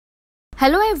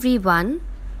Hello everyone.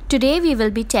 Today we will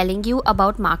be telling you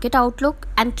about market outlook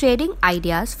and trading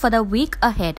ideas for the week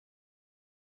ahead.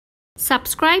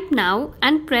 Subscribe now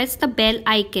and press the bell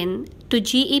icon to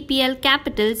GEPL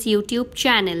Capital's YouTube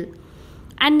channel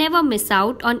and never miss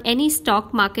out on any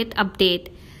stock market update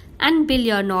and build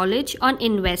your knowledge on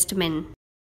investment.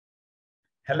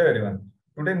 Hello everyone.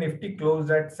 Today Nifty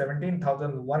closed at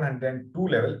 17,102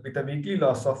 level with a weekly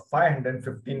loss of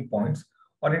 515 points,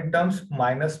 or in terms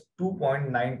minus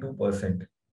 2.92%.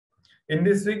 In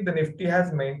this week, the Nifty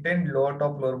has maintained lower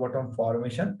top, lower bottom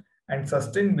formation and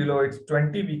sustained below its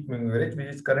 20-week moving average, which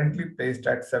is currently placed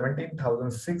at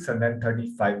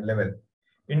 17,635 level,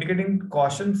 indicating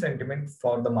caution sentiment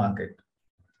for the market.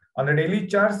 On the daily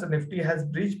charts, the Nifty has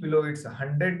breached below its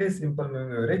 100-day simple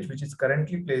moving average, which is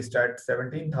currently placed at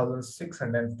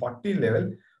 17,640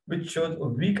 level, which shows a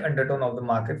weak undertone of the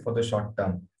market for the short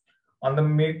term. On the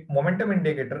momentum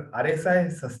indicator, RSI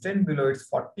has sustained below its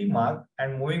 40 mark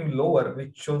and moving lower,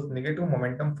 which shows negative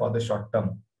momentum for the short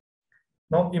term.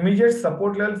 Now, immediate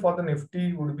support level for the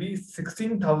Nifty would be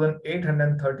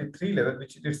 16,833 level,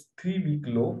 which is its 3-week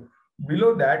low.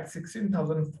 Below that,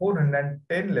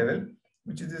 16,410 level,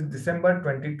 which is its December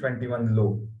 2021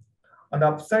 low. On the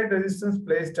upside, resistance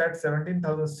placed at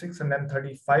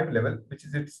 17,635 level, which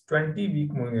is its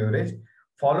 20-week moving average,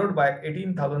 followed by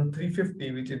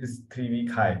 18,350, which is its 3-week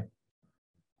high.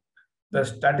 The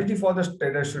strategy for the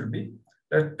trader should be,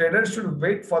 the trader should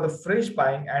wait for the fresh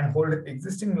buying and hold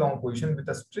existing long position with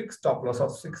a strict stop loss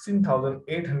of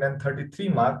 16,833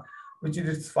 mark, which is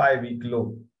its 5-week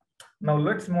low. Now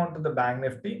let's move on to the Bank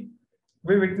Nifty.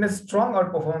 We witnessed strong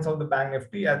outperformance of the Bank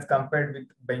Nifty as compared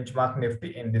with benchmark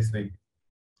Nifty in this week.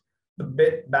 The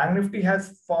Bank Nifty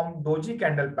has formed doji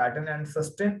candle pattern and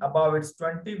sustained above its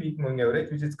 20-week moving average,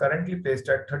 which is currently placed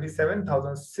at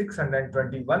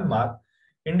 37,621 mark,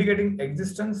 indicating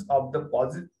existence of the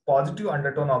positive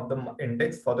undertone of the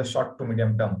index for the short to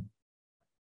medium term.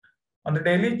 On the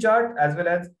daily chart, as well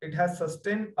as it has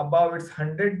sustained above its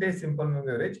 100-day simple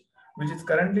moving average, which is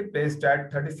currently placed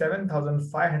at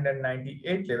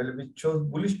 37,598 level, which shows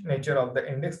bullish nature of the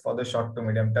index for the short to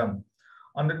medium term.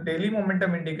 On the daily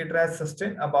momentum indicator has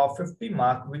sustained above 50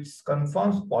 mark, which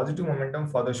confirms positive momentum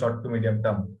for the short to medium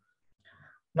term.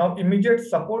 Now, immediate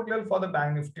support level for the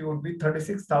Bank Nifty would be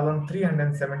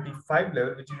 36,375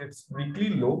 level, which is its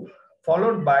weekly low,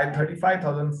 followed by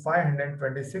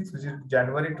 35,526, which is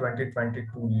January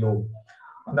 2022 low.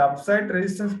 On the upside,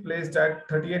 resistance placed at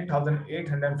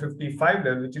 38,855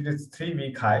 level, which is its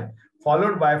 3-week high,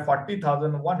 followed by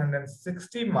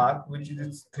 40,160 mark, which is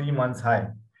its 3 months high.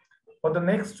 For the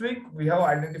next week, we have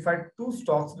identified 2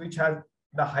 stocks which have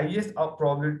the highest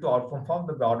probability to outperform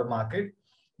the broader market.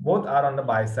 Both are on the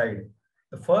buy side.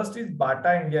 The first is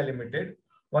Bata India Limited.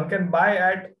 One can buy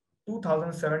at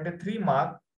 2,073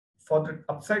 mark for the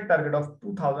upside target of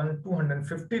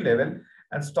 2,250 level,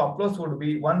 and stop loss would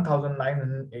be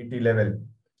 1,980 level.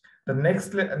 The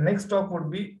next stock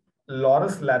would be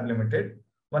Laurus Lab Limited.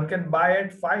 One can buy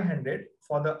at 500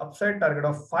 for the upside target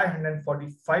of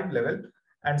 545 level,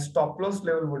 and stop loss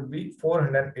level would be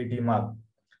 480 mark.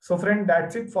 So friend,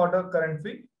 that's it for the current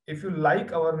week. If you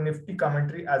like our Nifty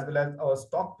commentary as well as our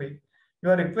stock pick, you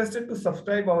are requested to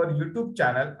subscribe our YouTube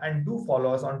channel and do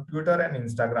follow us on Twitter and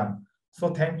Instagram.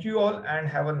 So thank you all and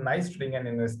have a nice trading and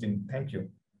investing. Thank you.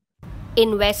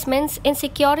 Investments in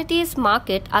securities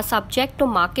market are subject to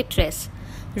market risk.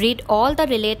 Read all the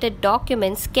related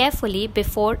documents carefully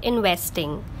before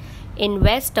investing.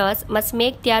 Investors must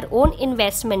make their own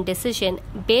investment decision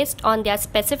based on their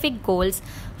specific goals,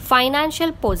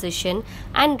 financial position,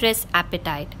 and risk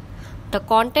appetite. The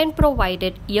content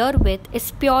provided herewith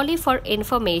is purely for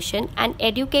information and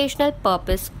educational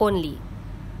purpose only.